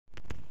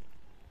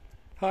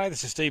Hi,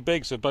 this is Steve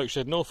Biggs of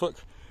Boatshed, Norfolk,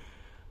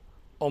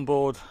 on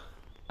board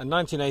a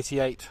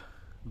 1988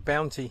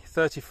 Bounty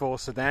 34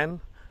 sedan,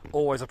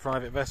 always a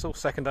private vessel,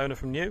 second owner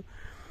from new.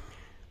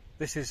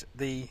 This is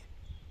the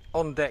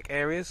on-deck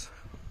areas,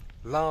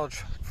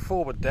 large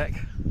forward deck,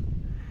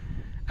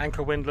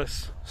 anchor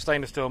windlass,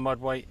 stainless steel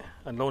mudweight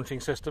and launching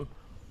system.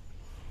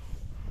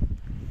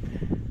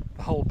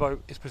 The whole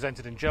boat is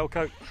presented in gel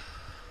coat.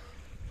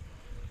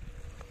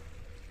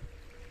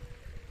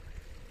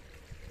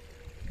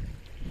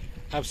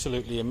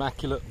 Absolutely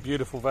immaculate,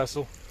 beautiful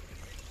vessel.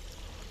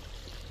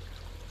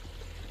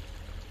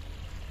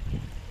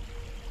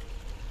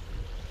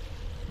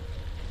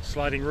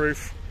 Sliding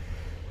roof.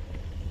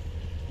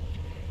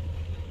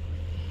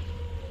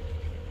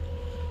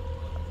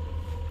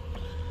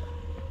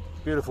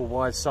 Beautiful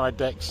wide side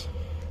decks.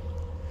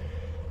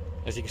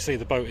 As you can see,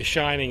 the boat is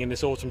shining in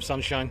this autumn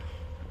sunshine.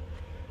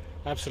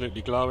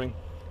 Absolutely glowing.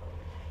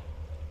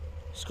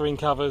 Screen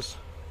covers.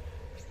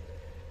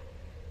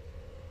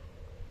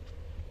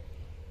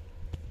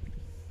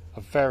 A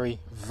very,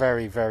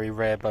 very, very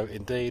rare boat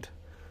indeed.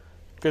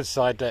 Good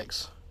side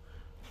decks,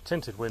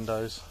 tinted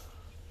windows,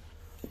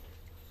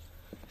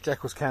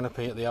 Jekyll's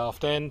canopy at the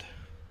aft end,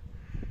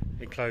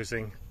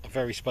 enclosing a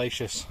very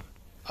spacious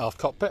aft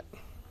cockpit.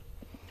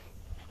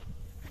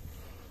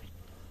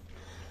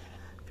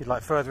 If you'd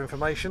like further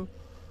information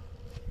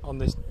on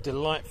this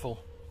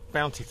delightful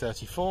Bounty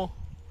 34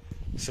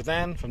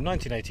 sedan from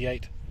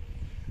 1988,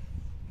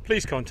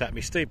 please contact me,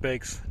 Steve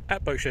Biggs,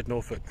 at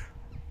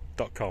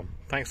boatshednorfolk.com.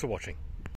 Thanks for watching.